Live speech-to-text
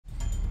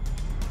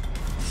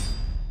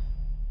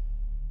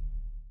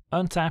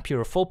Untap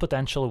your full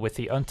potential with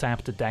the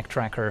Untapped Deck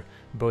Tracker.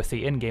 Both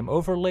the in-game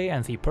overlay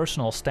and the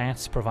personal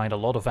stats provide a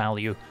lot of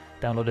value.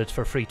 Download it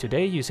for free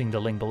today using the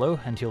link below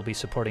and you'll be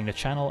supporting the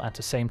channel at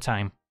the same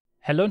time.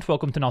 Hello and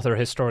welcome to another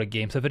Historic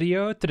Games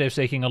video. Today we're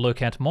taking a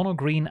look at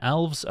monogreen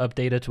Elves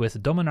updated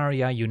with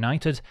Dominaria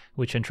United,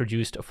 which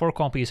introduced 4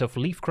 copies of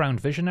Leaf-Crowned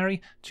Visionary,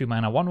 2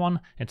 mana 1/1.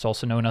 It's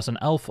also known as an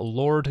Elf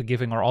Lord,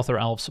 giving our other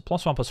elves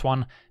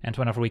 +1/+1, and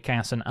whenever we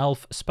cast an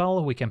elf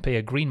spell, we can pay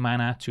a green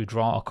mana to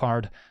draw a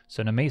card.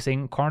 So an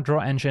amazing card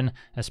draw engine,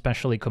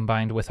 especially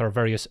combined with our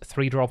various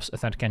 3-drops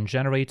that can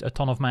generate a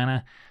ton of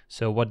mana.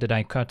 So what did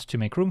I cut to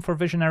make room for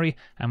Visionary?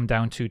 I'm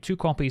down to 2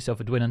 copies of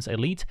Dwinnen's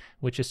Elite,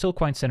 which is still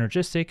quite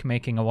synergistic,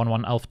 making a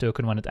 1/1 elf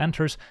token when it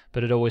enters,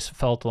 but it always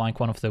felt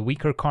like one of the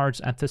weaker cards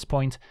at this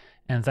point.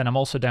 And then I'm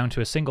also down to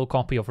a single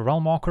copy of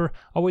Realmwalker.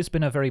 Always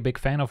been a very big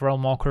fan of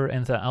Realmwalker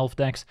in the elf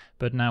decks,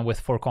 but now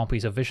with 4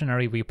 copies of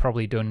Visionary, we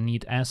probably don't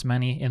need as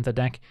many in the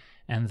deck.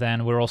 And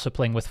then we're also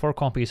playing with 4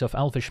 copies of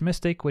Elvish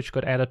Mystic, which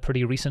got added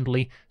pretty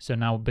recently. So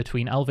now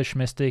between Elvish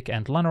Mystic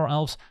and Lenor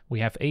Elves, we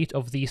have 8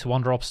 of these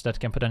 1-drops that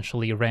can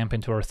potentially ramp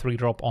into our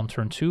 3-drop on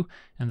turn 2.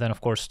 And then of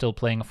course still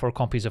playing 4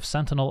 copies of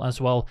Sentinel as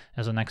well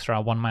as an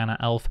extra 1 mana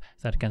elf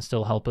that can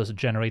still help us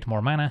generate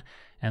more mana.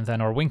 And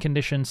then our win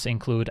conditions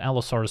include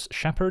Allosaur's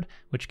Shepherd,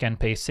 which can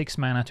pay 6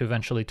 mana to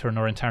eventually turn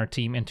our entire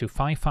team into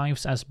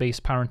 5/5s as base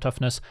power and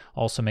toughness.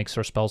 Also makes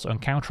our spells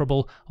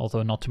uncounterable,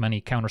 although not too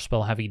many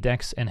counterspell heavy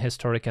decks in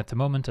Historic at the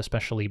moment,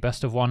 especially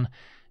Best of 1.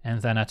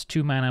 And then at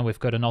 2 mana, we've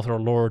got another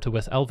Lord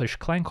with Elvish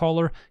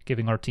Clangcaller,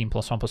 giving our team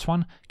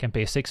 +1/+1, can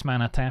pay 6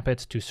 mana, tap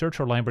it to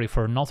search our library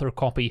for another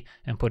copy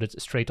and put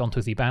it straight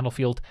onto the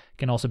battlefield.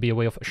 Can also be a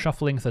way of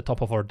shuffling the top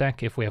of our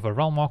deck if we have a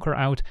Realmwalker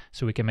out,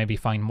 so we can maybe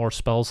find more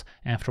spells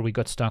after we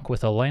got stuck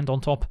with a land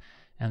on top.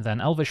 And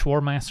then Elvish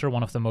Warmaster,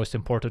 one of the most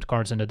important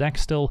cards in the deck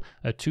still,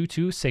 a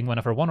 2/2, saying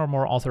whenever 1 or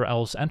more other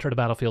elves enter the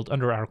battlefield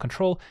under our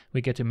control, we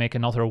get to make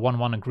another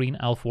 1/1 green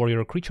elf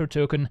warrior creature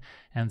token,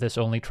 and this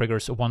only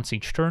triggers once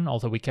each turn,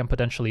 although we can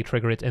potentially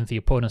trigger it in the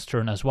opponent's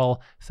turn as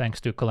well, thanks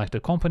to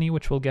Collected Company,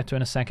 which we'll get to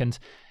in a second.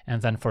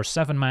 And then for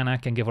 7 mana,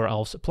 can give our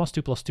elves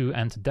 +2/+2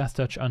 and Death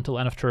Touch until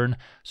end of turn,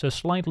 so a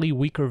slightly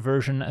weaker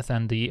version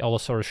than the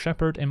Allosaurus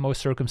Shepherd in most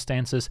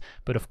circumstances,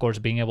 but of course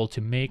being able to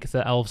make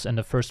the elves in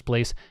the first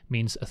place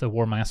means the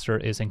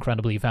Warmaster is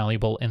incredibly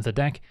valuable in the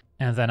deck.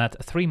 And then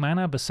at 3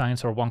 mana,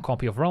 besides our 1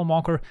 copy of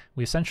Realmwalker,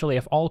 we essentially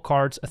have all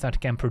cards that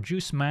can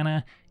produce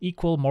mana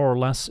equal more or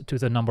less to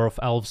the number of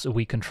elves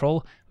we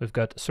control. We've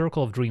got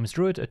Circle of Dreams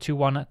Druid, a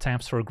 2/1,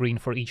 taps for green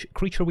for each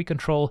creature we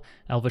control.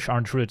 Elvish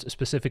Archdruid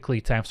specifically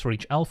taps for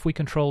each elf we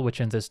control,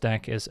 which in this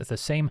deck is the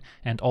same,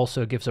 and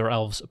also gives our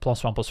elves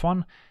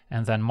 +1/+1.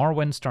 And then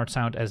Marwyn starts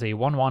out as a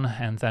 1/1,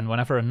 and then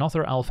whenever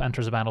another elf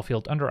enters the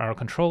battlefield under our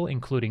control,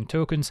 including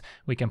tokens,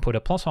 we can put a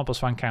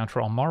 +1/+1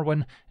 counter on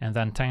Marwyn, and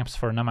then taps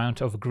for an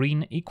amount of green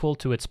equal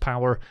to its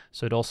power,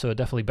 so it also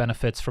definitely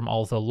benefits from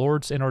all the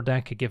lords in our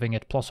deck, giving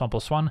it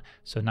 +1/+1.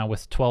 So now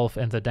with 12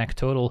 in the deck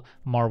total,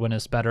 Marwyn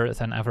is better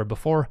than ever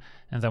before.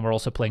 And then we're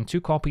also playing 2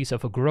 copies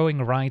of a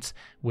Growing Rites,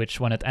 which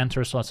when it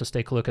enters lets us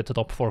take a look at the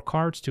top 4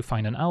 cards to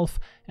find an elf,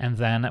 and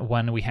then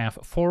when we have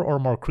 4 or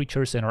more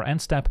creatures in our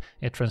end step,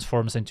 it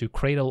transforms into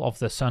Cradle of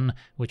the Sun,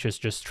 which is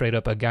just straight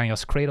up a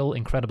Gaia's Cradle,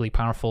 incredibly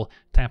powerful,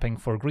 tapping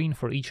for green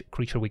for each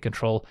creature we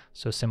control,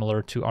 so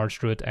similar to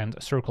Archdruid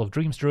and Circle of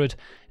Dreams Druid.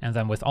 And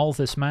then with all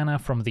this mana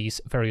from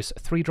these various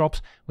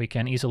 3-drops, we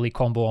can easily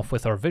combo off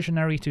with our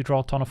Visionary to draw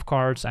a ton of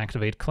cards,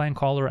 activate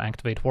Clangcaller,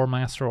 activate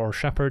Warmaster or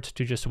Shepherd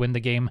to just win the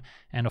game,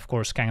 and of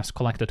course cast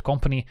Collected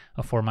Company,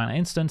 a 4 mana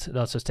instant.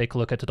 Let's just take a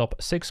look at the top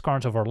 6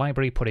 cards of our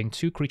library, putting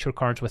 2 creature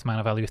cards with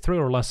mana value 3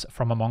 or less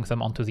from among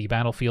them onto the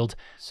battlefield.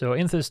 So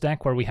in this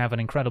deck, where we have an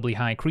incredibly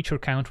high creature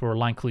count, we're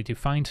likely to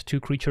find 2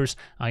 creatures,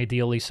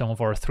 ideally some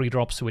of our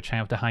 3-drops which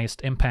have the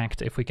highest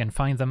impact if we can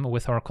find them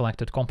with our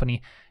Collected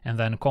Company. And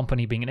then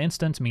Company being an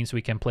instant means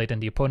we can play it in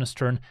the opponent's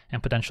turn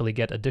and potentially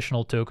get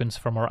additional tokens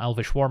from our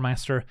Elvish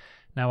Warmaster.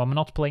 Now, I'm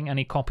not playing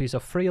any copies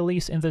of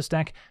Freyalise in this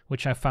deck,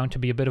 which I found to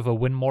be a bit of a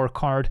win more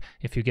card.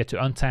 If you get to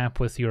untap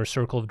with your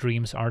Circle of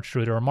Dreams,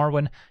 Archdruid or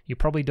Marwyn, you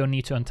probably don't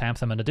need to untap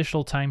them an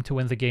additional time to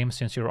win the game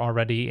since you're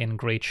already in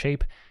great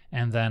shape.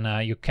 And then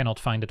you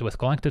cannot find it with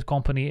Collected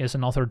Company is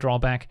another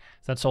drawback.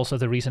 That's also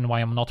the reason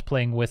why I'm not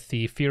playing with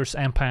the Fierce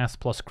Empath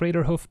plus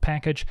Craterhoof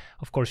package.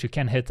 Of course, you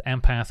can hit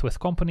Empath with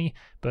Company,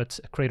 but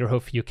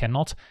Craterhoof you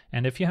cannot.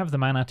 And if you have the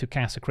mana to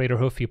cast a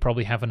Craterhoof, you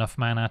probably have enough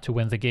mana to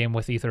win the game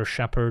with either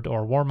Shepherd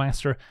or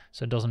Warmaster,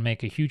 so it doesn't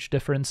make a huge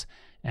difference.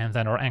 And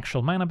then our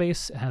actual mana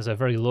base has a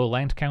very low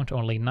land count,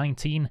 only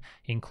 19,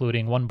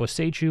 including 1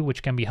 Boseiju,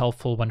 which can be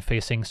helpful when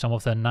facing some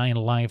of the 9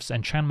 lives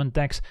enchantment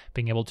decks.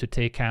 Being able to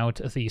take out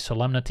the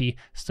Solemnity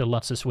still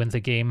lets us win the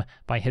game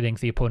by hitting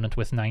the opponent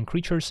with 9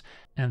 creatures.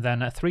 And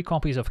then 3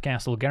 copies of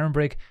Castle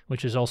Garenbrig,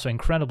 which is also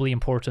incredibly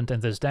important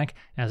in this deck,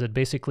 as it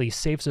basically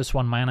saves us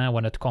 1 mana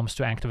when it comes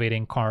to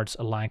activating cards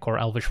like our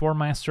Elvish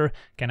Warmaster,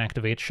 can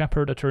activate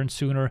Shepherd a turn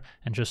sooner,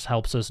 and just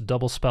helps us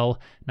double spell.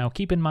 Now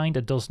keep in mind,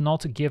 it does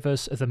not give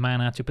us the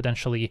mana mana to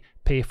potentially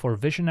pay for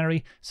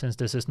Visionary, since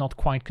this is not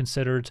quite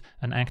considered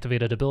an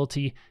activated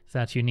ability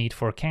that you need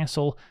for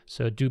Castle,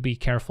 so do be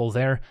careful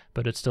there,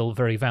 but it's still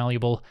very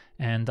valuable.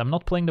 And I'm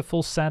not playing the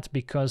full set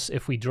because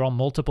if we draw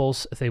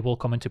multiples, they will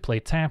come into play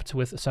tapped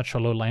with such a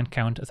low land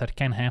count that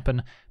can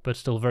happen, but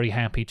still very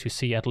happy to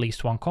see at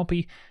least one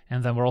copy.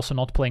 And then we're also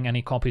not playing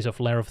any copies of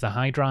Lair of the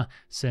Hydra,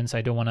 since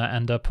I don't want to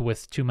end up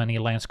with too many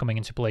lands coming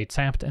into play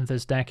tapped in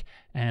this deck,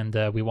 and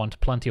we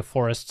want plenty of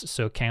forests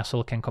so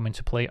Castle can come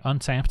into play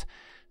untapped.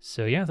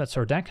 So yeah, that's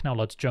our deck. Now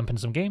let's jump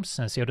into some games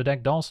and see how the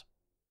deck does.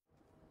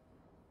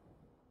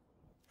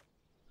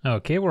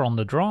 Okay, we're on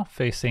the draw,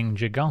 facing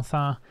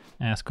Gigantha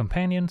as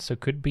companion, so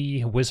could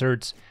be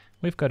Wizards.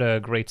 We've got a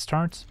great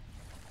start,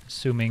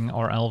 assuming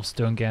our Elves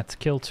don't get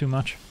killed too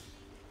much.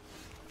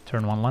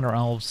 Turn 1 Lander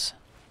Elves,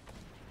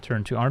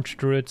 turn 2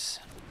 Archdruids.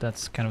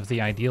 That's kind of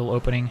the ideal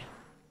opening,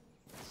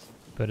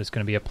 but it's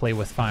going to be a play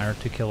with fire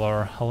to kill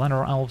our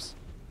Lander Elves.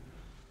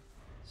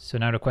 So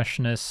now the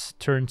question is,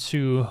 turn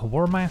 2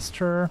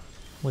 Warmaster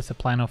with a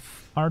plan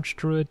of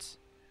Archdruids,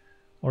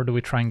 or do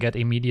we try and get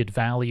immediate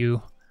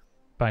value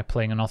by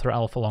playing another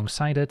elf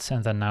alongside it,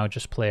 and then now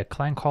just play a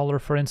Clankcaller,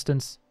 for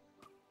instance?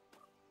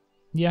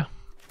 Yeah,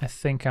 I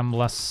think I'm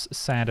less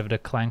sad if the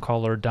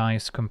Clankcaller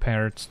dies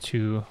compared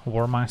to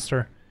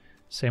Warmaster.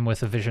 Same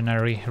with the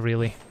Visionary,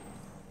 really.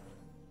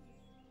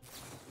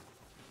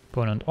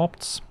 Opponent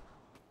opts.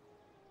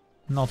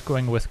 Not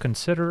going with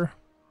Consider,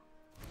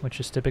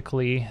 which is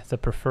typically the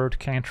preferred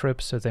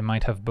cantrip, so they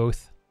might have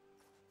both.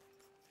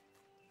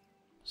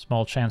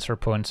 Small chance our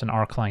opponent's an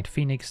Arclight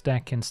Phoenix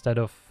deck instead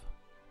of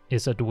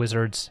Izzet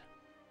Wizards.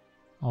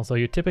 Although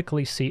you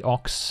typically see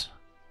Ox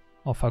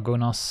of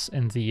Agonas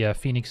in the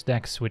Phoenix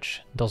decks,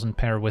 which doesn't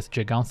pair with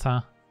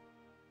Gigantha.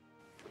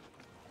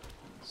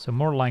 So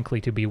more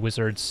likely to be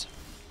Wizards.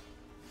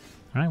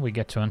 Alright, we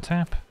get to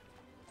untap.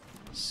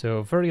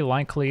 So very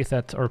likely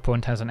that our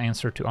opponent has an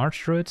answer to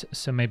Archdruid,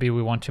 so maybe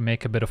we want to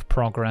make a bit of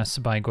progress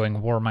by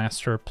going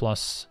Warmaster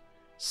plus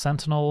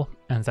Sentinel,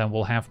 and then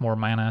we'll have more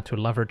mana to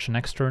leverage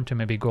next turn to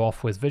maybe go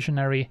off with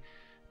Visionary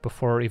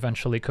before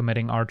eventually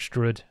committing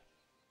Archdruid.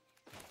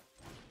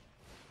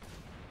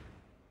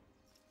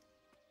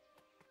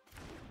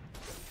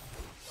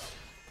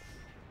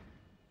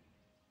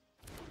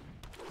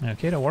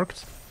 Okay, that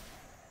worked.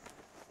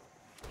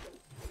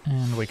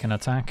 And we can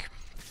attack.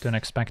 Don't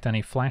expect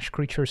any flash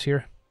creatures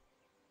here.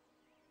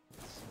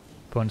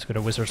 Opponent's got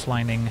a Wizard's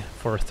Lining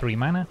for 3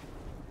 mana.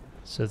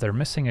 So they're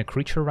missing a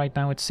creature right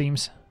now, it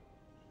seems.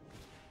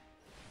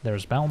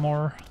 There's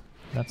Balmor.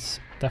 That's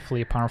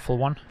definitely a powerful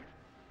one.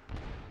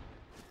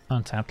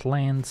 Untapped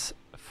lands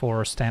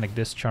for Static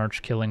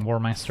Discharge, killing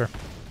Warmaster.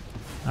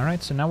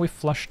 Alright, so now we've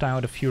flushed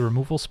out a few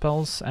removal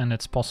spells, and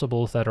it's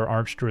possible that our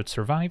Archdruid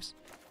survives.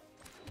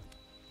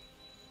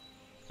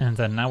 And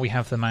then now we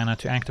have the mana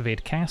to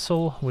activate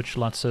Castle, which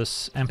lets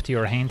us empty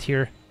our hand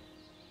here.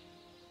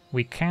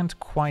 We can't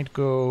quite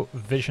go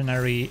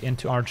Visionary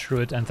into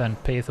Archdruid and then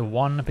pay the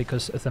 1,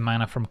 because the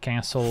mana from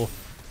Castle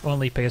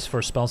only pays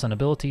for spells and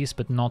abilities,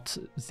 but not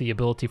the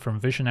ability from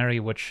Visionary,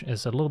 which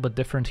is a little bit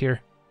different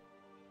here.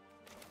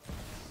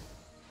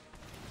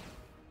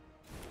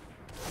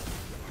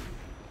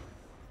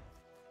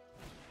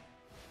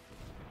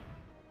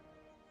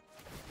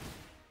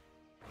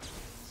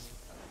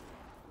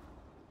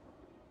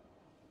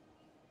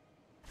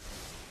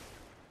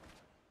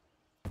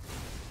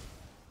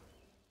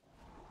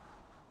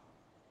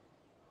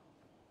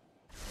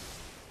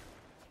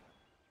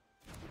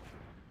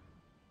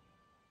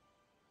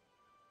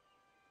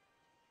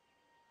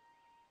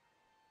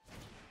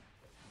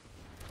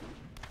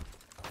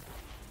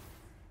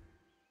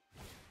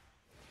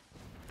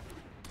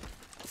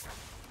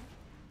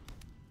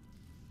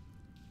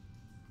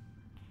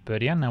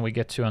 But yeah, now we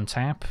get to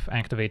untap,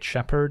 activate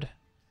Shepherd,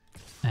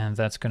 and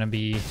that's going to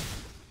be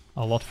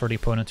a lot for the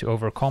opponent to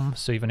overcome,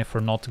 so even if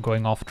we're not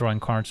going off drawing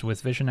cards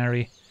with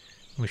Visionary,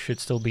 we should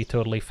still be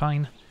totally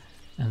fine.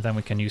 And then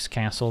we can use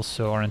Castles,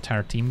 so our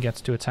entire team gets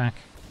to attack.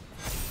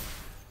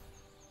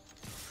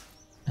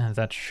 And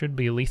that should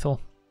be lethal.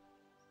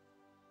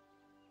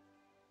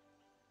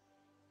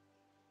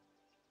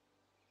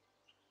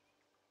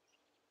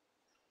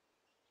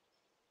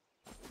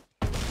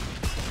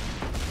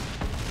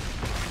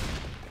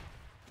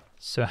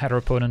 So had our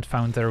opponent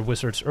found their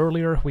wizards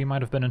earlier, we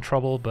might have been in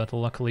trouble, but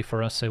luckily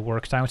for us it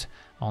worked out.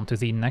 On to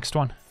the next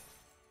one.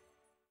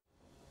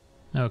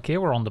 Okay,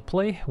 we're on the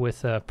play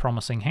with a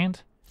promising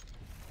hand.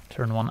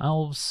 Turn 1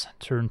 Elves,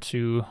 turn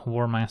 2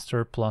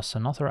 Warmaster plus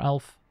another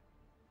Elf.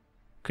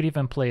 Could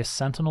even play a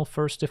Sentinel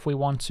first if we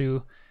want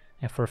to,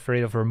 if we're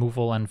afraid of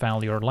removal and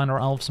value our Lander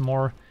Elves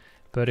more.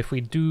 But if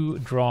we do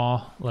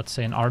draw, let's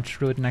say, an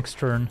Archdruid next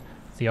turn,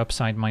 the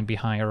upside might be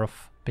higher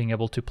of being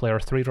able to play our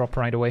 3-drop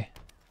right away.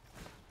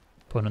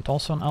 Opponent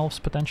also on Elves,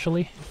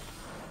 potentially.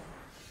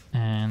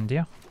 And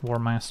yeah,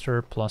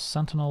 Warmaster plus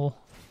Sentinel.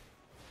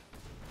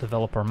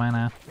 Develop our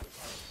mana,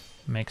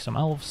 make some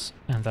Elves,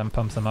 and then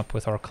pump them up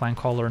with our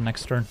Clankcaller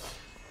next turn.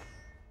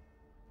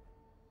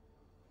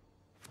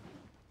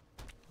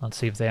 Let's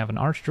see if they have an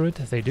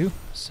Archdruid. They do,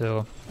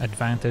 so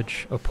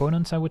advantage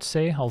opponents, I would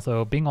say,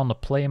 although being on the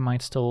play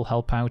might still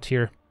help out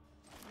here.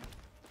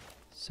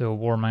 So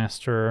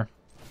Warmaster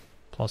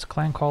plus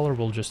Clancaller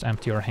will just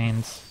empty our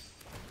hands.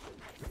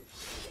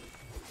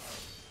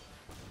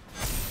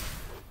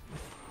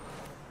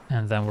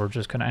 And then we're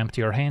just gonna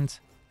empty our hand.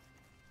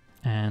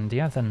 And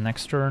yeah, then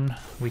next turn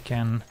we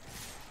can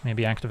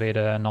maybe activate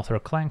another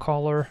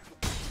Clancaller.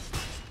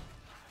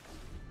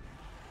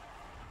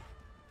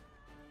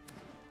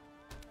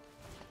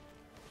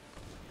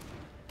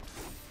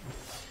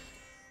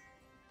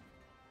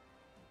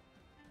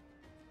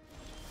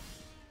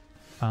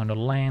 Found a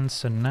land,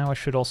 so now I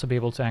should also be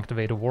able to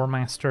activate a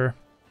Warmaster.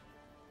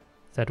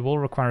 That will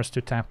require us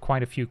to tap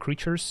quite a few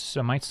creatures, so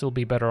I might still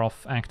be better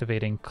off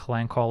activating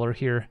Clancaller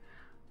here.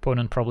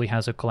 Opponent probably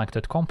has a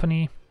Collected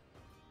Company.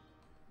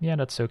 Yeah,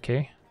 that's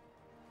okay.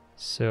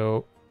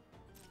 So,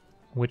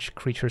 which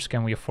creatures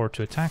can we afford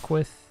to attack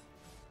with?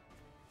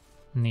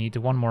 Need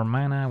 1 more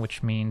mana,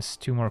 which means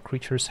 2 more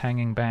creatures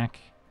hanging back.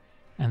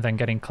 And then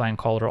getting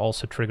Clancaller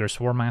also triggers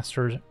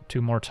Warmaster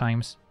 2 more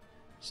times.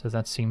 So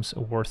that seems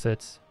worth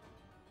it.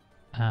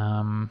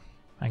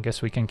 I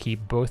guess we can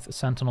keep both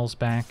Sentinels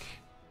back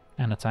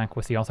and attack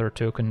with the other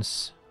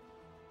tokens.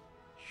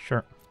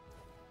 Sure.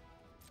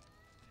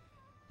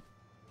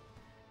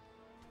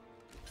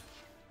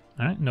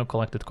 Alright, no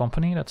Collected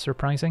Company, that's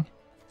surprising.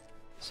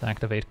 So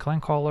activate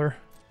Clancaller.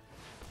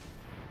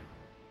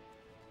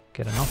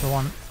 Get another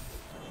one.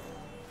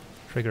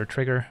 Trigger,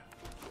 trigger.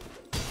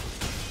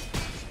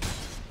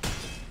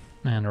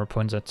 And our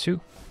opponent's at 2.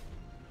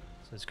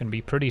 So it's going to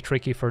be pretty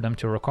tricky for them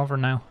to recover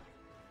now.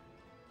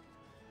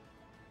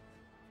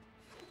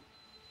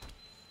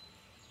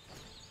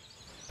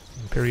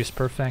 Imperious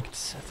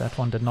Perfect. That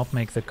one did not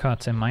make the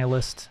cut in my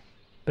list.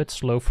 Bit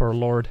slow for a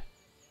Lord.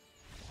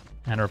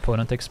 And our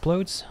opponent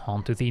explodes.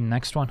 On to the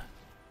next one.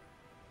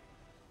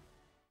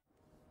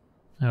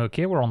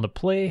 Okay, we're on the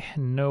play.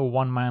 No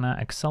 1 mana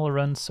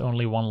accelerants,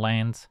 only 1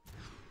 land.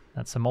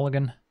 That's a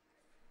mulligan.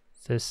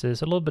 This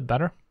is a little bit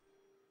better.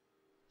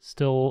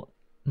 Still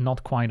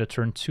not quite a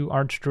turn 2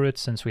 Archdruid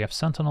since we have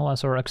Sentinel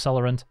as our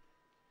accelerant.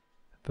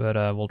 But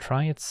we'll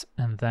try it.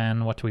 And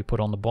then what do we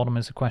put on the bottom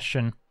is a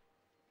question.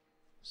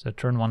 So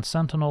turn 1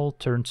 Sentinel,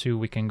 turn 2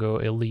 we can go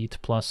Elite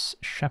plus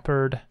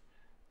Shepherd,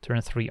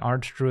 turn 3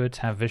 Archdruid,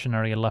 have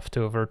Visionary left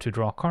over to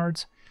draw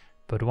cards,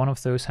 but one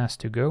of those has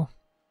to go.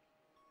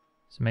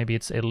 So maybe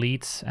it's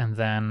Elite, and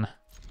then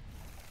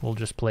we'll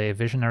just play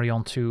Visionary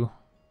on 2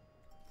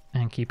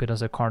 and keep it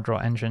as a card draw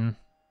engine.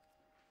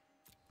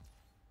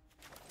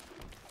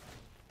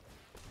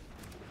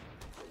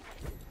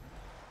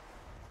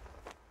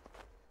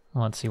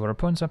 Let's see what our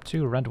opponent's up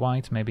to.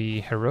 Red-white, maybe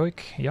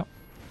Heroic, yep.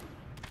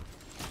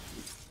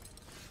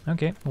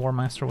 Okay,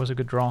 Warmaster was a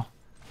good draw.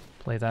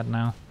 Play that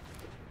now.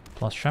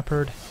 Plus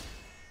Shepherd.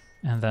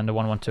 And then the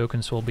 1/1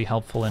 tokens will be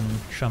helpful in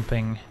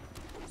jumping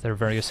their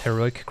various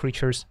heroic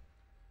creatures.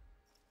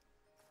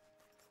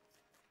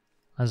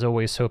 As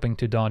always, hoping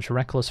to dodge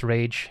Reckless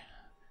Rage,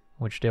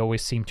 which they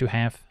always seem to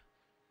have.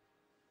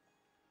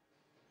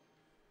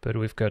 But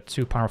we've got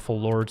 2 powerful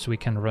lords we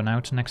can run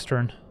out next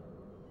turn.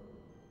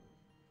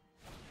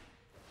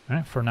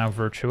 Alright, for now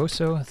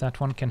Virtuoso.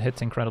 That one can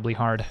hit incredibly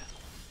hard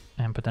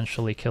and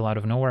potentially kill out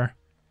of nowhere.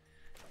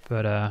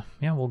 But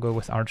yeah, we'll go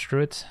with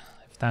Archdruid.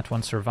 If that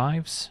one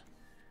survives,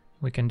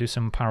 we can do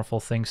some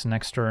powerful things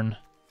next turn.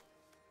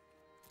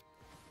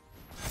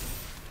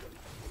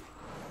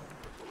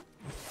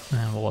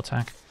 And we'll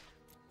attack.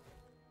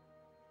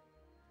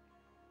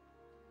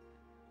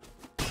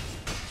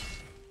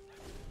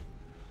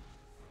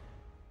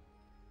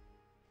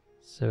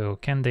 So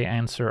can they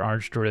answer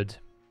Archdruid?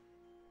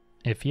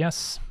 If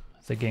yes,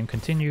 the game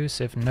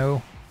continues. If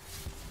no,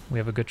 we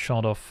have a good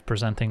shot of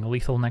presenting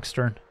lethal next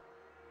turn.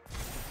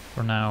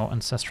 For now,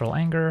 Ancestral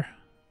Anger.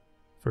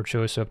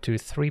 Virtuoso up to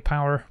 3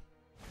 power.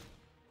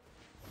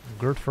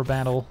 Gird for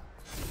battle.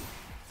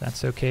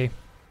 That's okay.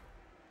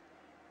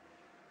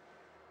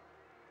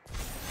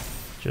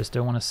 Just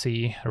don't want to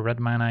see a red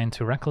mana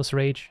into Reckless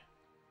Rage.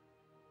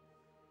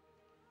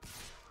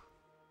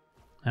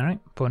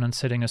 Alright,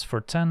 opponent's hitting us for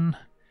 10.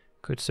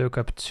 Could soak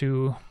up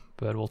 2,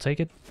 but we'll take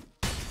it.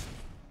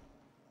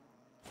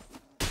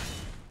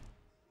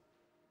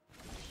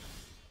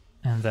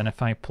 And then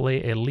if I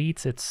play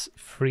Elite, it's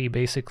free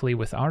basically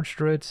with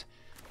Archdruid,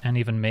 and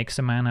even makes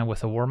a mana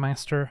with a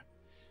Warmaster.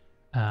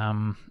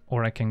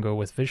 Or I can go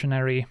with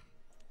Visionary,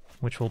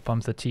 which will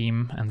pump the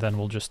team, and then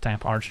we'll just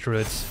tap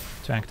Archdruid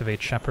to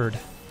activate Shepherd.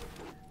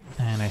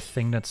 And I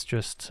think that's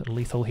just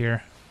lethal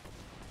here.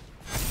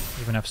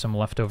 Even have some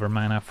leftover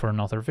mana for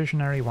another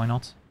Visionary, why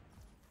not?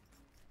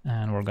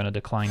 And we're gonna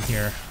decline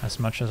here, as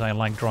much as I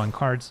like drawing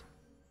cards.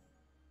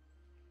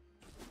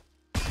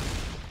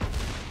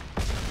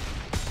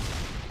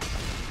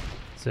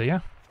 So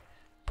yeah,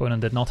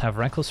 opponent did not have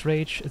Reckless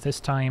Rage this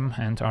time,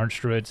 and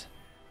Archdruid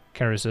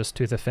carries us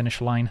to the finish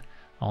line.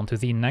 On to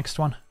the next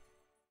one.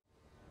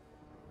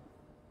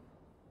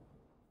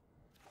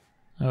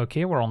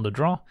 Okay, we're on the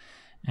draw,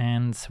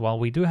 And while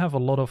we do have a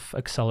lot of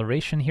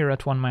acceleration here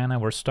at 1 mana,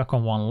 we're stuck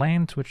on 1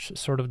 land, which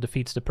sort of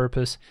defeats the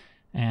purpose.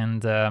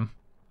 And our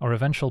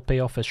eventual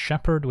payoff is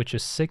Shepherd, which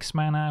is 6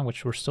 mana,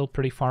 which we're still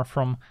pretty far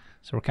from.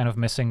 So we're kind of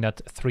missing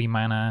that 3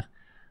 mana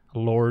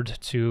Lord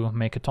to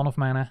make a ton of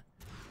mana.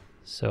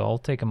 So I'll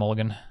take a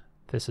mulligan.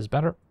 This is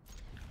better.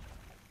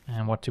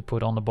 And what to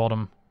put on the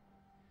bottom?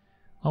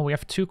 Well, we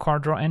have 2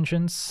 card draw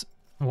engines.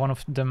 One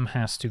of them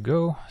has to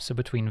go, so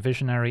between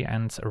Visionary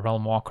and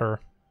Realm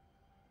Walker.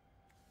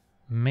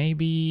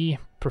 Maybe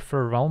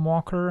prefer Realm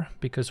Walker,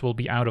 because we'll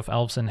be out of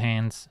Elves in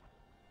hand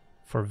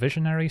for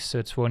Visionary, so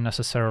it won't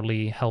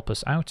necessarily help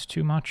us out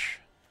too much.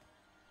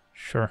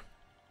 Sure.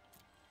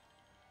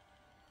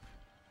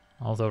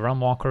 Although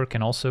Realm Walker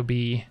can also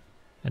be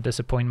a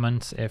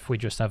disappointment if we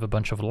just have a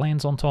bunch of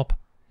lands on top.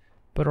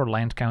 But our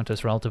land count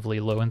is relatively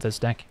low in this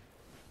deck.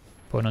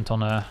 Opponent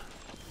on a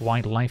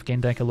wide life gain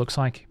deck, it looks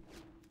like.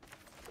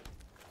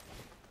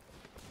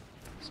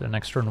 So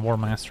next turn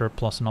Warmaster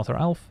plus another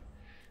Elf.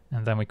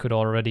 And then we could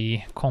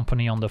already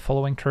Company on the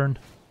following turn.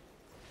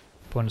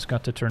 Opponent's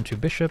got to turn to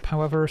Bishop,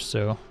 however,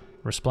 so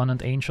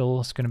Resplendent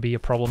Angel is going to be a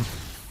problem.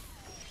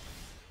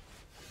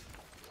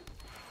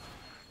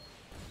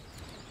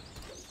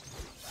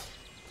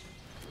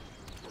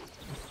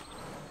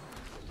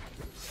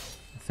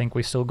 I think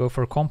we still go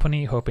for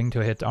Company, hoping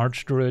to hit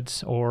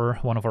Archdruid or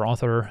one of our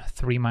other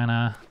 3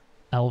 mana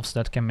elves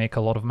that can make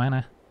a lot of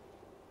mana.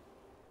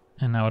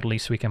 And now at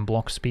least we can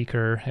block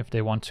Speaker if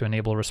they want to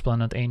enable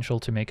Resplendent Angel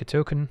to make a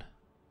token.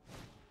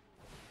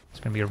 It's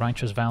going to be a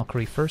Righteous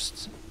Valkyrie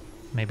first,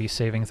 maybe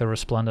saving the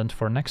Resplendent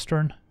for next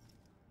turn.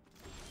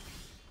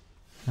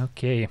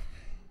 Okay,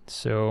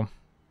 so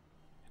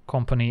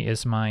Company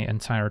is my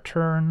entire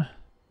turn.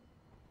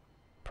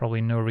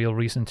 Probably no real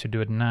reason to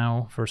do it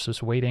now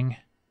versus waiting.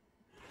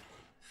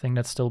 I think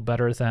that's still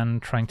better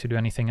than trying to do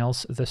anything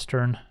else this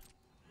turn.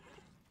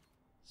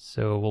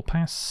 So we'll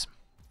pass.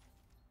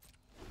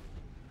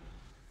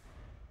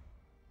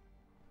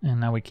 And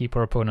now we keep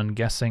our opponent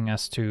guessing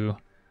as to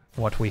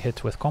what we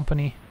hit with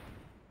Company.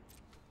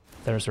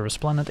 There's a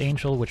Resplendent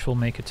Angel, which will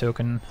make a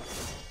token.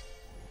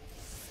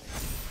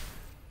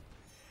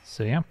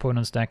 So yeah,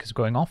 opponent's deck is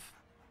going off.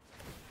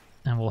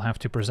 And we'll have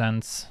to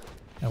present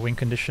a win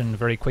condition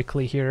very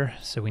quickly here,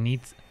 so we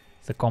need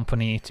the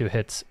Company to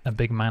hit a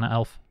big mana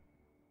elf.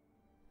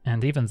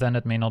 And even then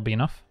it may not be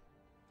enough.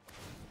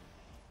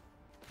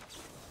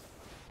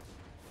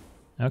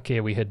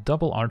 Okay, we hit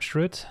double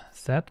Archdruid.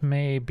 That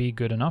may be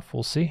good enough,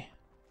 we'll see.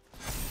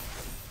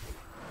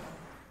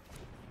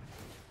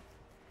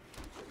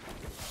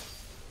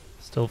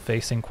 Still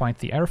facing quite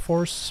the Air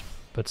Force,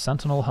 but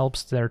Sentinel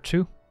helps there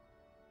too.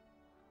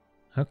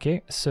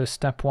 Okay, so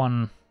step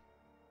 1.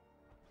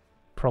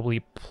 Probably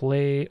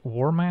play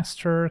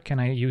Warmaster. Can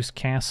I use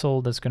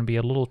Castle? That's going to be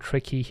a little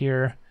tricky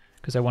here,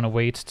 because I want to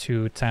wait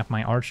to tap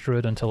my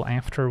Archdruid until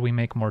after we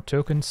make more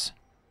tokens.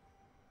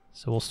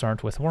 So we'll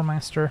start with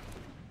Warmaster.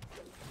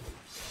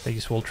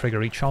 These will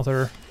trigger each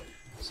other.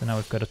 So now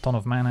we've got a ton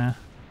of mana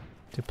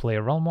to play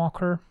a Realm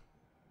Walker.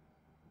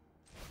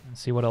 And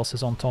see what else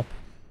is on top.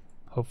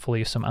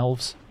 Hopefully some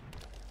Elves.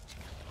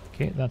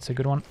 Okay, that's a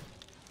good one.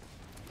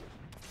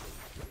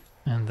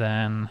 And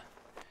then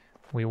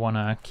we want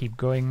to keep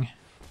going.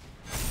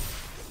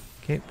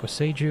 Okay,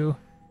 Boseiju.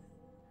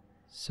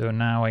 So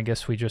now I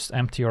guess we just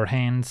empty our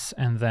hands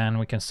and then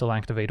we can still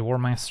activate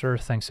Warmaster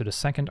thanks to the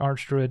second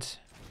Archdruid.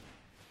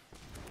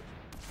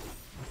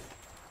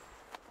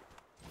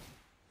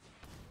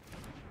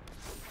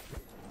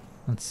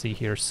 Let's see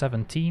here,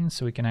 17,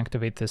 so we can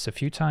activate this a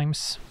few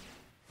times.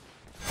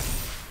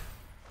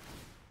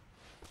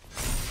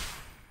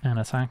 And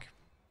attack.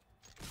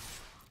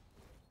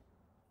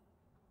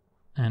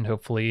 And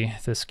hopefully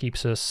this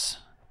keeps us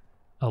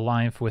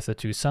alive with the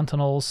 2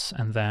 Sentinels,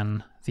 and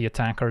then the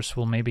attackers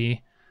will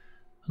maybe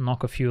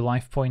knock a few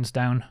life points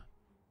down.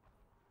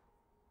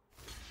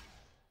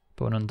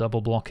 Opponent double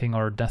blocking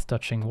or death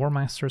touching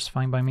Warmaster is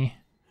fine by me.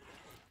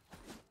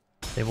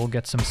 They will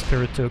get some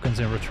spirit tokens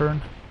in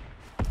return.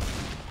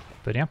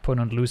 But yeah,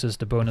 opponent loses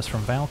the bonus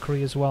from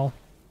Valkyrie as well.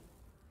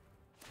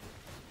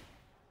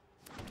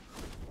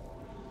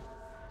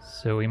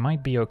 So we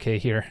might be okay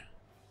here.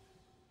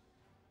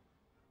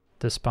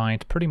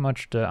 Despite pretty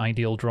much the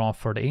ideal draw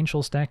for the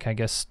Angels deck, I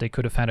guess they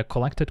could have had a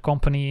Collected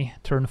Company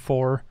turn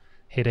 4,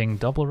 hitting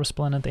double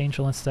Resplendent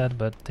Angel instead,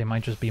 but they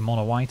might just be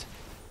mono white.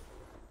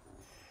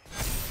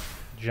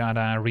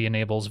 Jada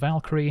re-enables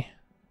Valkyrie.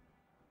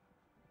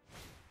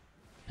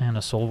 And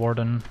a Soul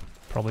Warden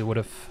probably would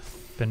have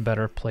been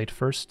better played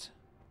first.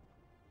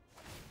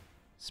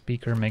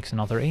 Speaker makes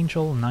another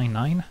Angel,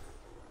 9/9.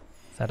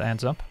 That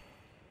adds up.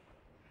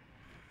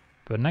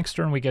 But next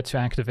turn we get to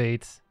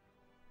activate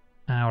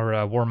our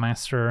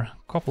Warmaster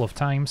a couple of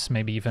times,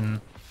 maybe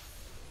even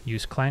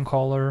use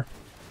Clancaller.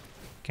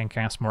 Can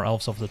cast more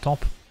Elves off the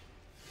top.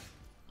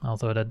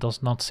 Although that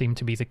does not seem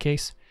to be the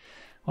case.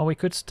 Well, we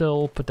could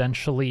still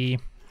potentially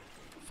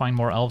find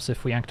more Elves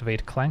if we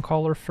activate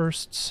Clancaller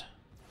first.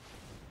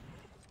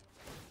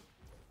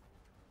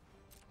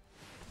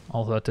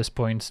 Although at this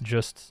point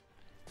just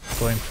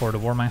Going for the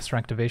Warmaster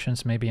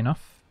activations may be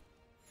enough.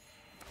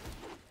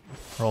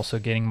 We're also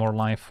gaining more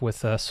life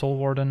with Soul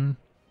Warden.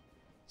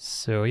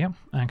 So yeah,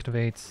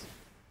 activate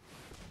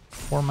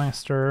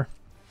Warmaster,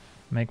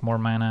 make more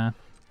mana,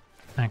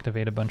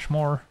 activate a bunch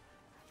more.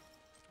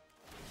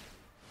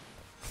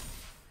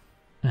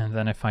 And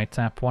then if I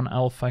tap one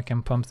elf, I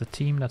can pump the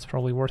team, that's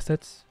probably worth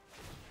it.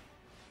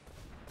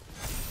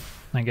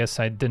 I guess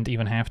I didn't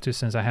even have to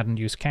since I hadn't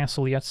used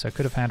Castle yet, so I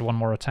could have had one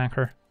more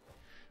attacker.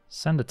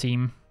 Send a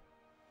team,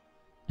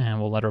 and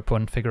we'll let our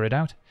opponent figure it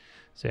out.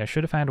 So yeah, I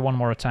should have had one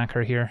more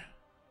attacker here,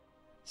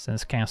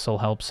 since Castle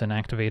helps in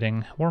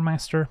activating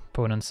Warmaster.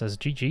 Opponent says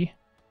GG.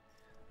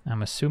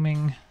 I'm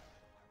assuming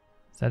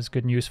that's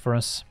good news for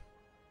us.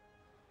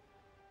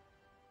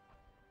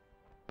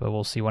 But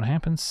we'll see what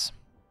happens.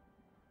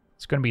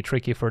 It's going to be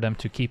tricky for them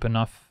to keep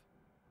enough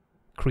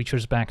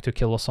creatures back to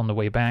kill us on the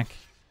way back,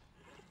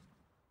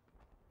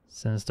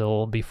 since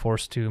they'll be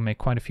forced to make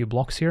quite a few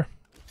blocks here.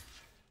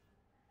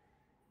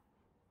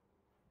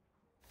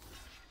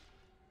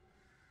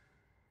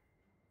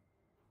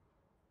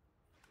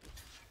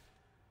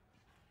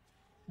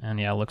 And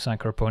yeah, looks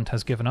like our opponent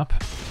has given up.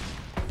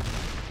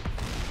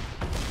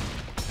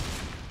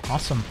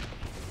 Awesome.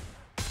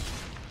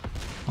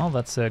 Well,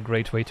 that's a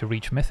great way to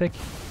reach Mythic.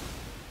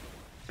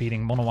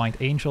 Beating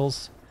mono-white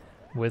Angels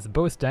with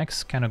both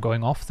decks kind of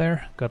going off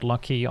there. Got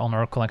lucky on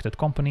our Collected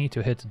Company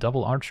to hit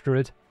double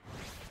Archdruid.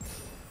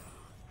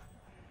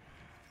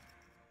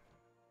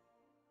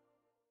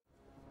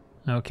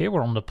 Okay,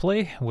 we're on the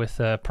play with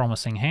a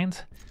promising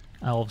hand.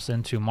 Elves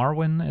into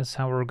Marwyn is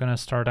how we're gonna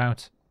start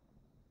out.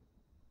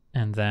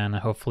 And then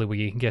hopefully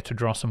we get to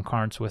draw some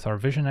cards with our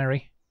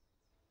Visionary.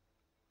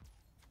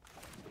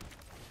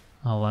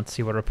 Well, let's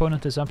see what our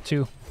opponent is up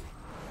to.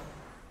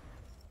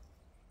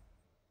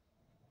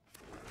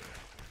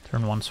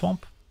 Turn 1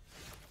 Swamp.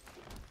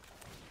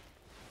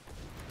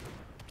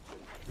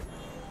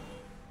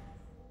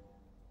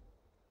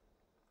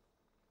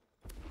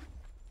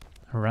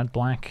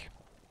 Red-black.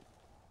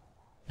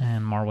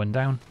 And Marwyn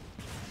down.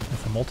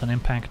 With a Molten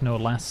Impact, no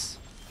less.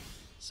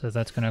 So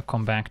that's gonna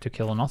come back to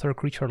kill another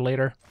creature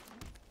later.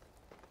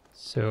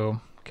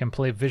 So, can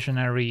play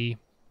Visionary,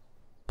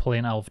 play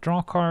an Elf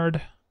draw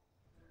card.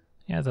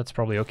 Yeah, that's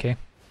probably okay.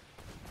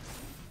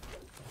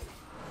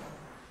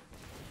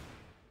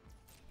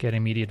 Get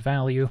immediate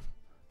value,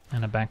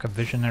 and a backup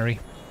Visionary.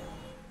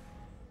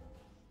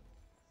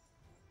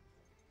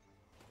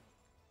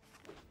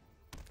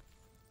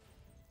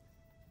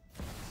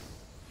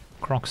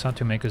 Kroxa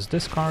to make us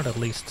discard, at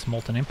least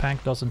Molten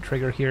Impact doesn't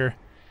trigger here.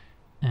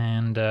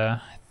 And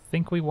I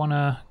think we want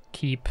to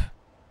keep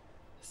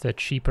the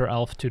cheaper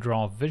elf to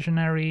draw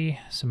Visionary,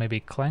 so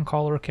maybe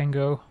Clancaller can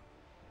go.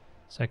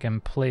 So I can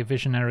play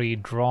Visionary,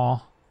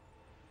 draw,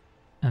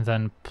 and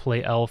then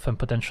play elf and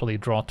potentially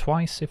draw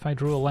twice if I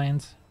drew a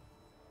land.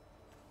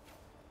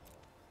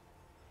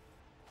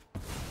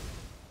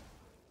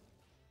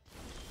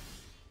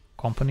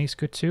 Company's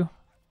good too.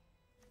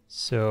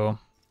 So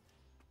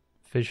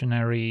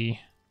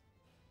Visionary,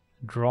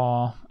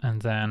 draw,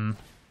 and then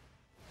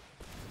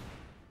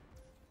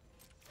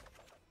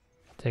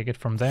take it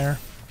from there.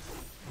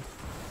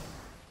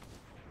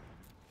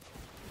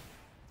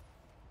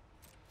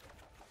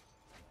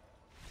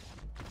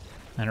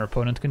 And our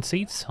opponent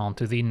concedes. On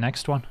to the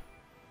next one.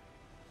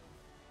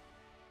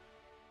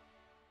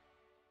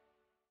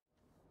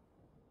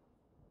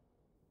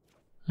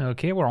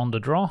 Okay, we're on the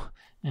draw,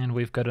 and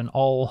we've got an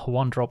all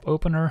one-drop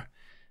opener,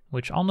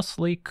 which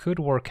honestly could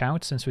work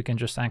out since we can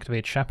just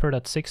activate Shepherd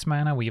at 6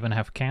 mana. We even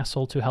have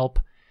Castle to help,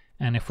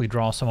 and if we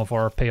draw some of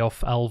our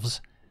payoff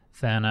elves,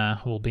 then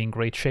we'll be in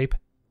great shape.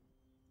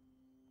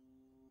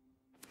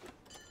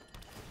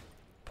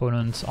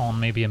 Opponent on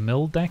maybe a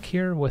mill deck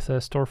here with a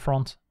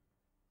Storefront.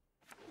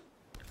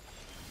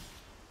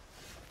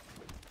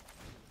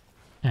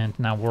 And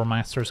now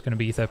Warmaster is going to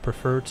be the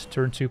preferred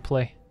turn 2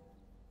 play.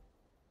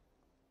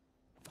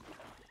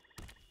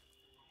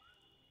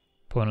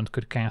 Opponent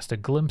could cast a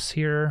Glimpse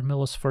here,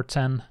 mill us for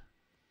 10.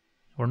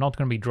 We're not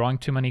going to be drawing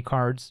too many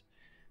cards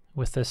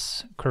with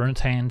this current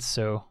hand,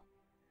 so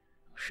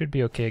should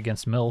be okay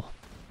against mill.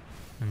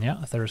 And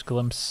yeah, there's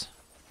Glimpse.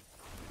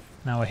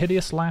 Now a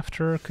Hideous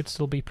Laughter could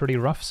still be pretty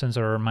rough since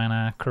our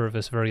mana curve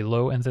is very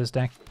low in this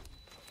deck.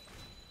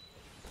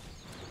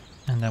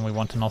 And then we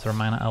want another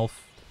mana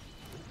elf.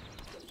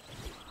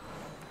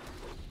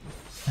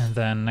 And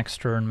then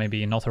next turn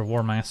maybe another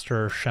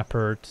Warmaster,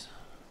 Shepherd,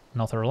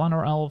 another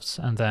Llanowar Elves,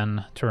 and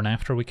then turn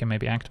after we can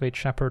maybe activate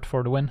Shepherd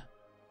for the win.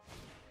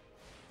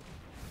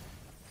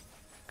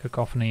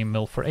 Cacophony,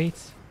 mill for 8.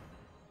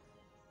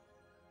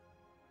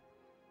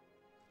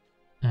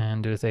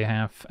 And do they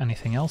have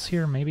anything else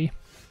here? Maybe.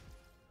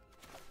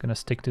 Gonna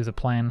stick to the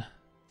plan.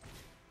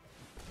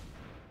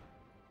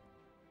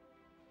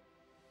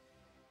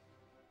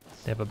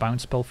 They have a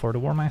bounce spell for the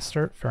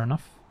Warmaster, fair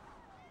enough.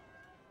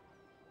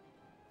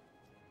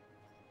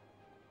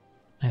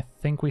 I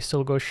think we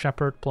still go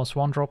Shepherd plus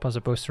 1-drop as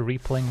opposed to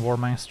replaying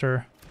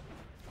Warmaster,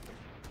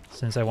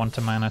 since I want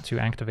the mana to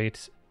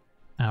activate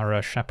our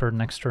Shepherd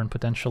next turn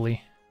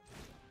potentially.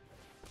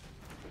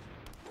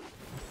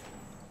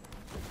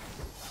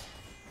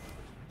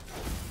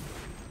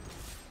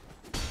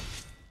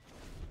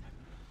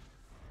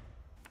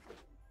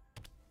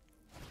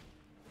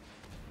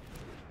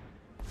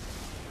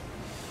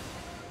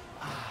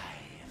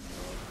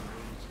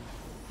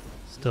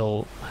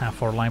 Still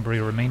half our library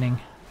remaining.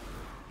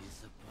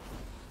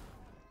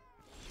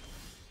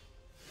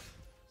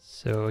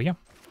 So yeah,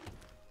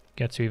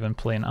 get to even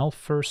play an elf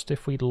first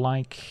if we'd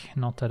like.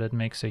 Not that it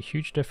makes a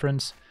huge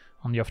difference,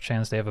 on the off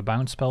chance they have a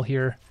bounce spell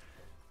here.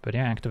 But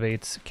yeah,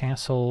 activate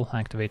Castle,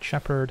 activate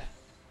Shepherd,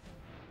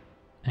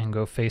 and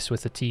go face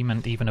with the team,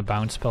 and even a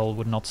bounce spell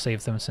would not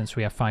save them since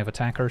we have 5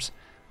 attackers.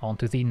 On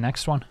to the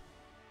next one.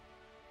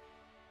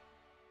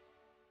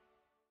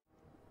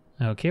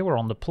 Okay, we're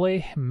on the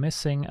play,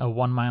 missing a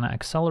 1-mana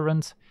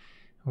Accelerant,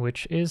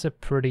 which is a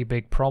pretty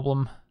big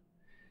problem.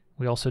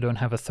 We also don't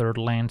have a 3rd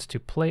land to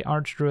play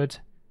Archdruid.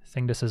 I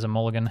think this is a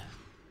mulligan.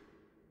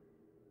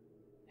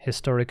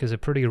 Historic is a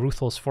pretty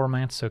ruthless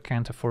format, so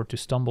can't afford to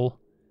stumble.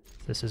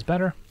 This is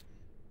better.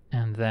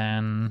 And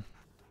then...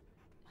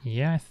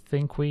 yeah, I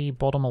think we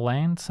bottom a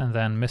land, and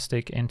then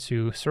Mystic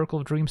into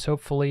Circle of Dreams,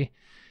 hopefully.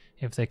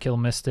 If they kill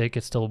Mystic,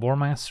 it's still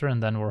Warmaster,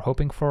 and then we're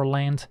hoping for a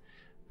land.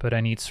 But I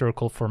need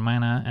Circle for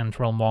mana, and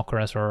Realm Walker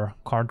as our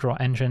card draw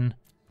engine.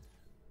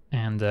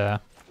 And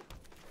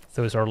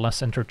those are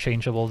less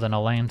interchangeable than a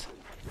land.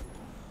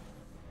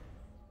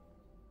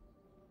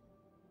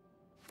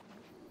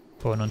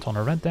 Opponent on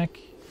a red deck.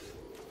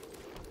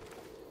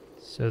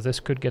 So this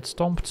could get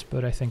stomped,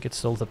 but I think it's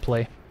still the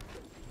play.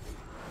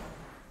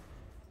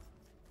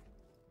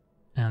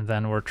 And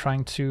then we're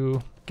trying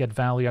to get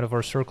value out of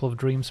our Circle of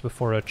Dreams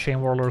before a Chain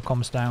Whirler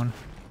comes down,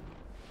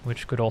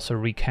 which could also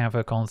wreak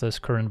havoc on this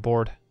current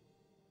board.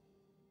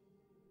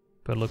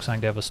 But it looks like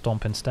they have a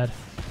stomp instead.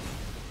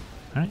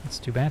 Alright, that's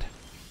too bad.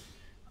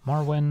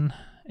 Marwyn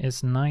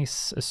is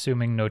nice,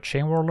 assuming no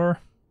Chain Whirler.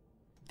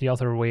 The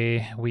other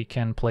way we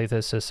can play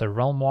this is a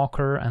Realm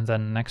Walker, and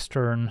then next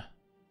turn,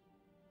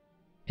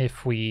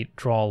 if we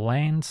draw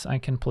lands, I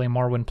can play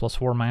Marwyn plus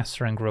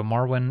Warmaster and grow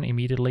Marwyn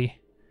immediately.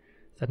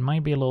 That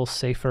might be a little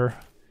safer.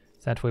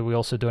 That way we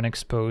also don't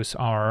expose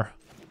our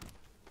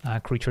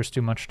creatures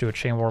too much to a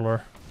Chain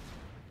Whirler.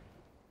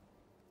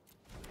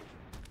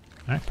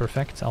 Alright,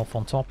 perfect. Elf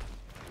on top.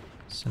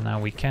 So now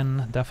we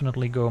can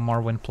definitely go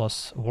Marwyn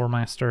plus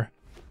Warmaster.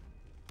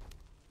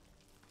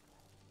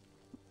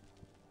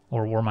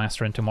 Or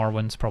Warmaster into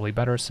Marwyn's probably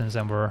better, since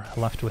then we're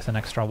left with an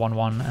extra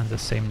 1/1 and the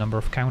same number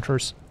of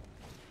counters.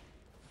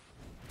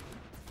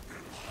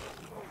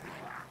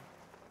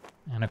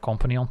 And a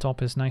company on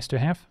top is nice to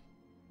have.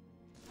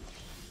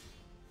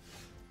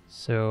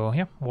 So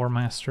yeah,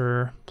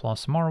 Warmaster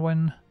plus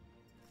Marwyn,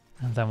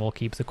 and then we'll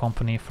keep the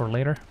company for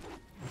later.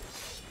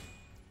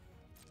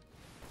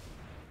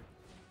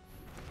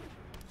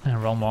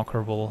 And Realm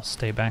Walker will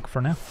stay back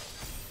for now.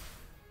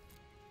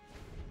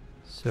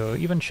 So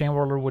even Chain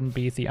Whirler wouldn't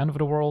be the end of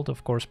the world,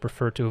 of course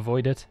prefer to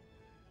avoid it.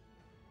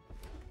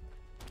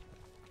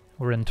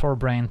 We're in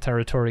Torbrand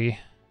territory.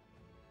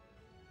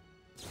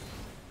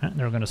 And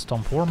they're gonna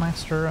stomp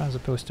Warmaster as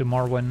opposed to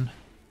Marwyn.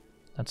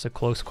 That's a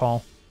close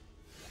call.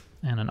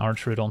 And an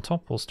Archroot on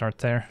top, we'll start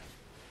there.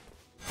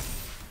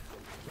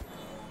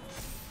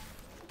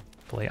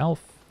 Play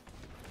Elf.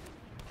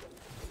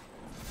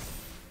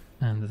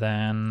 And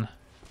then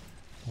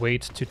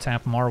wait to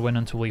tap Marwyn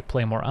until we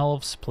play more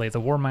Elves, play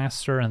the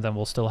Warmaster, and then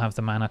we'll still have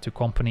the mana to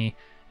company,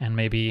 and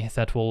maybe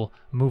that will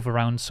move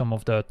around some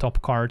of the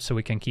top cards so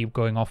we can keep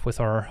going off with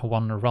our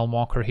 1 Realm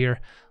Walker here.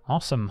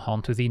 Awesome,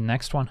 on to the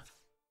next one.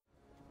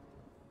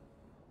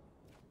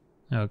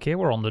 Okay,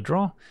 we're on the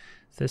draw.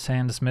 This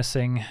hand is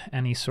missing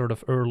any sort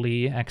of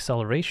early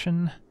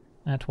acceleration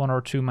at 1 or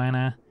 2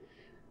 mana,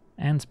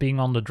 and being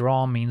on the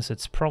draw means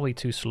it's probably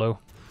too slow.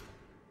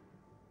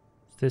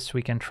 This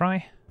we can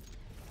try.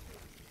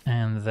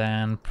 And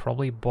then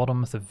probably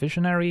bottom the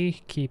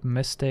Visionary, keep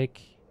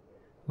Mystic,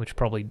 which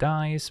probably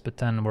dies, but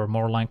then we're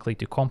more likely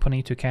to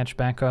company to catch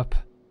back up.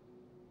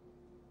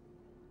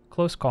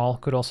 Close call,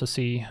 could also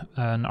see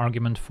an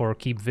argument for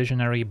keep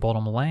Visionary,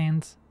 bottom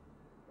land.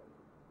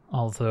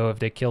 Although if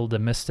they kill the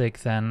Mystic,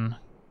 then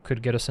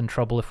could get us in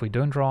trouble if we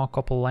don't draw a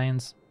couple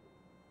lands.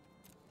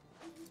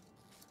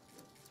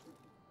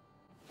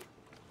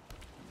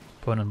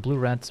 Opponent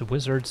blue-red,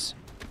 Wizards,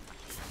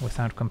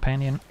 without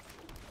companion.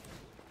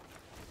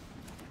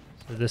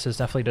 So this is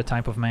definitely the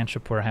type of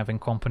matchup where having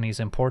company is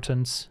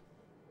important,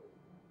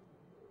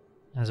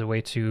 as a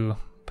way to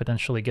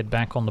potentially get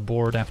back on the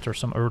board after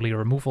some early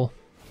removal.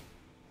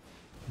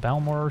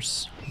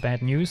 Balmor's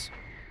bad news,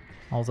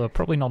 although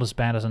probably not as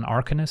bad as an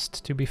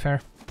Arcanist, to be fair.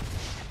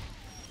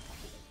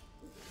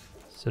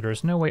 So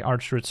there's no way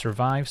Archdruid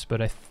survives, but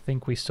I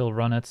think we still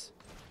run it.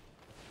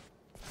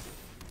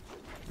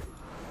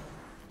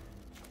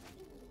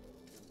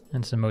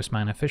 It's the most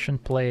mana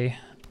efficient play.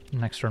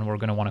 Next turn we're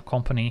going to want a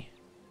company.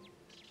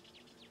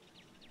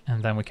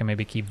 And then we can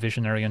maybe keep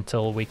Visionary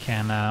until we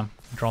can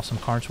draw some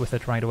cards with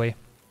it right away.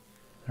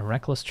 A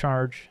Reckless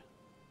Charge,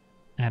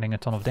 adding a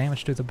ton of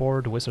damage to the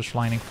board. Wizard's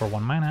Lining for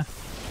 1 mana.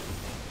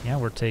 Yeah,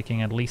 we're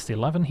taking at least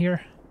 11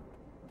 here.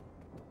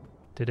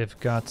 Did have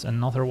got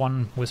another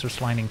one,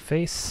 Wizard's Lining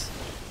face.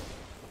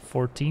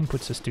 14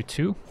 puts us to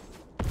 2.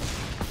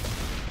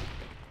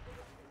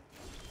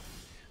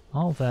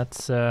 Well,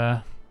 that's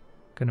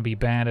gonna be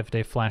bad if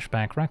they flash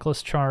back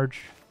Reckless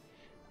Charge.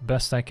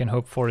 Best I can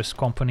hope for is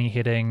Company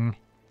hitting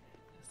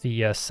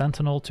the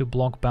Sentinel to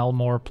block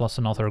Balmor plus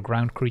another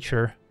ground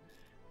creature,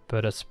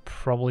 but it's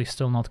probably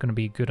still not going to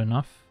be good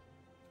enough.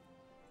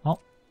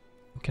 Well,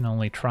 we can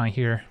only try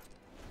here.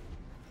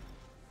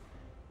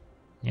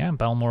 Yeah,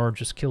 Balmor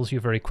just kills you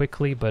very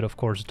quickly, but of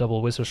course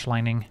double Wizard's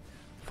Lining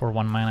for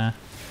 1 mana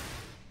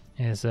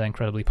is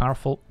incredibly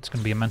powerful. It's going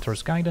to be a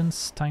Mentor's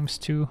Guidance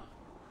 ×2.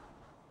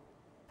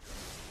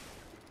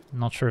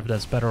 Not sure if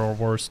that's better or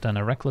worse than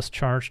a Reckless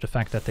Charge. The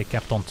fact that they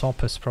kept on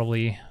top is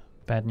probably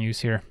bad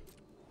news here.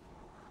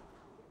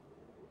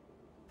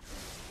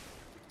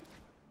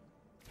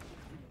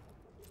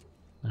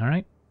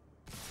 Alright.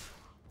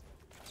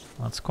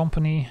 Let's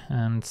Company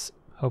and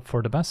hope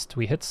for the best.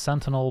 We hit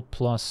Sentinel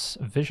plus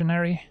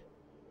Visionary.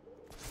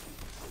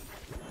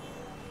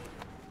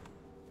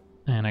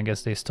 And I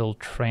guess they still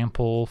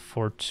trample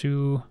for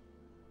 2.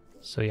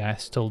 So yeah, I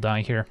still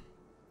die here.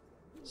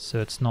 So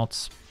it's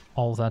not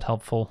all that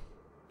helpful.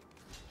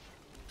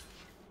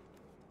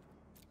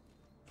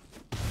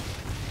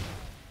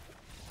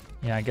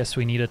 Yeah, I guess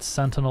we needed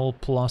Sentinel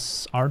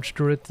plus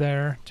Archdruid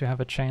there to have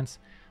a chance.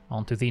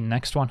 On to the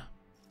next one.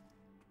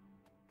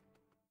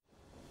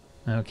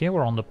 Okay,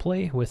 we're on the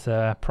play with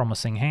a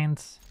promising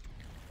hand.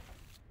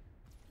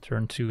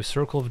 Turn 2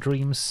 Circle of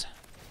Dreams.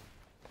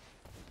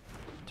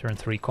 Turn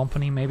 3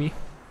 Company maybe.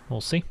 We'll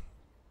see.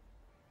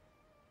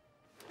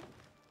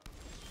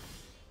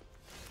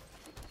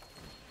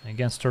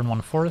 Against turn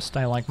 1 Forest,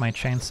 I like my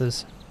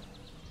chances.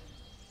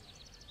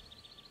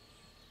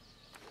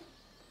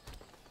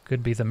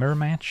 Could be the mirror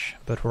match,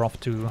 but we're off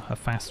to a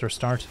faster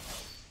start.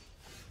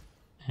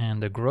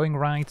 And the Growing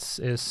Rites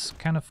is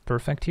kind of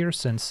perfect here,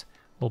 since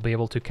we'll be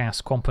able to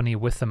cast Company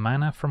with the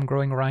mana from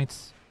Growing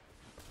Rites.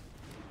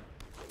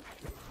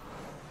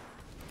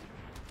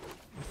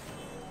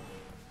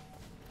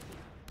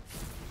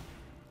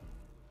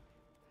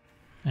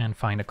 And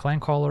find a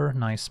Clancaller,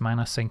 nice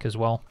mana sink as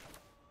well.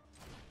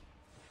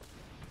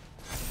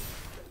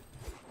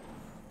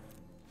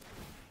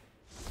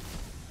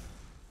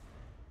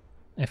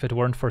 If it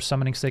weren't for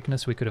Summoning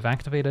Sickness, we could have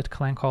activated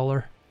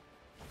Clancaller.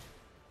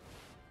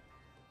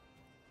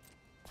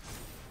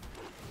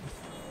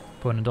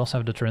 Opponent does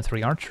have the turn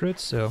 3 Archdruid,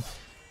 so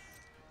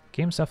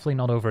game's definitely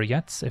not over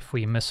yet if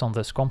we miss on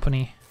this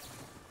Company.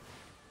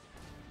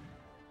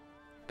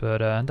 But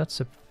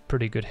that's a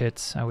pretty good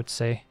hit, I would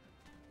say.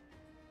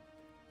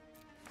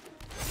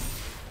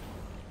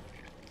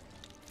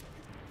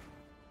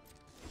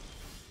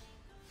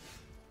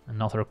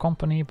 Another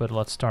Company, but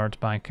let's start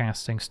by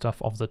casting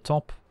stuff off the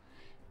top.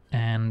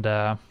 And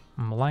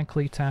I'm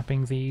likely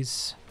tapping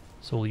these,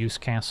 so we'll use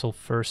Castle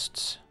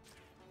first.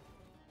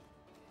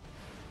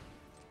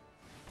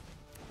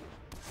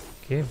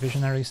 Okay,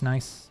 Visionary's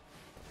nice.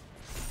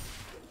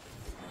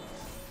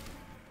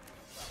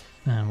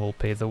 And we'll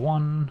pay the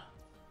 1.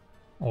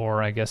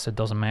 Or I guess it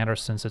doesn't matter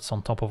since it's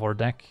on top of our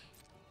deck.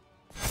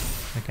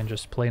 We can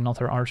just play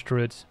another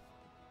Archdruid.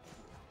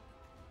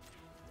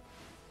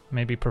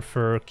 Maybe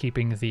prefer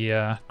keeping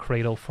the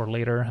Cradle for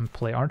later and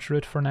play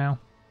Archdruid for now.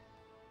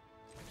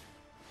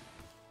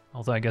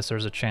 Although I guess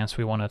there's a chance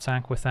we want to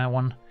attack with that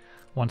one.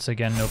 Once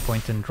again, no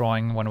point in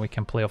drawing when we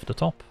can play off the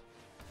top.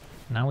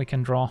 Now we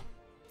can draw.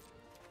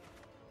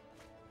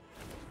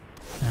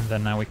 And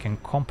then now we can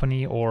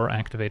Company or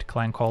activate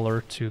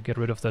Clancaller to get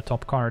rid of the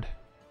top card.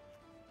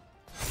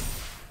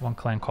 1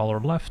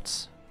 Clancaller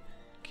left.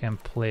 Can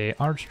play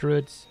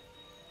Archdruid.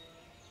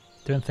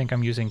 Don't think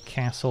I'm using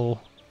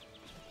Castle.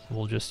 So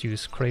we'll just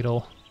use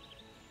Cradle.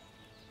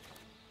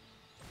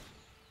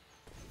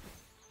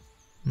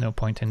 No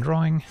point in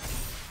drawing.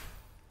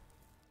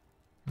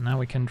 Now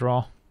we can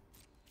draw.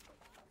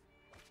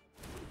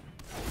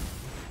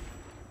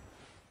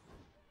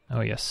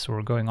 Oh yes,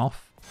 we're going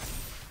off.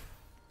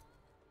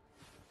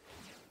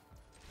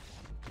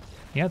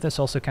 Yeah, this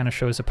also kind of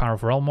shows the power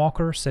of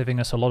Realmwalker, saving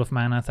us a lot of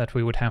mana that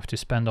we would have to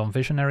spend on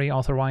Visionary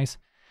otherwise.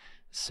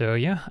 So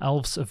yeah,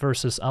 Elves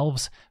versus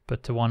Elves,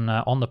 but the one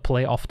on the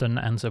play often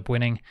ends up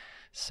winning.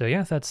 So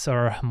yeah, that's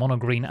our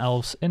monogreen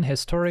Elves in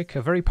Historic,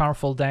 a very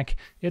powerful deck.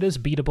 It is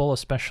beatable,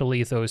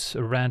 especially those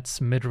red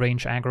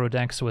mid-range aggro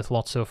decks with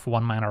lots of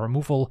 1 mana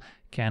removal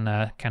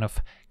can kind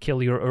of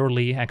kill your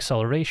early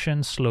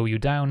acceleration, slow you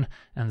down,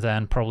 and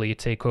then probably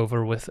take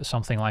over with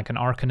something like an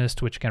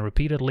Arcanist, which can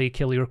repeatedly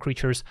kill your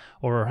creatures,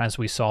 or as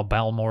we saw,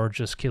 Balmor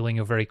just killing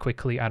you very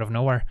quickly out of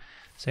nowhere.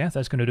 So yeah,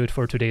 that's going to do it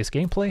for today's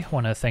gameplay.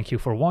 Want to thank you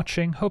for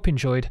watching, hope you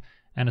enjoyed,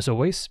 and as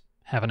always,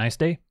 have a nice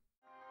day.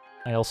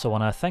 I also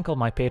want to thank all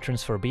my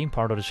patrons for being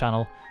part of the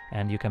channel,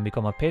 and you can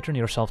become a patron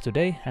yourself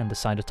today and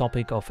decide the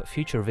topic of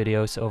future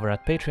videos over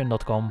at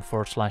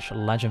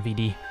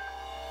patreon.com/LegenVD.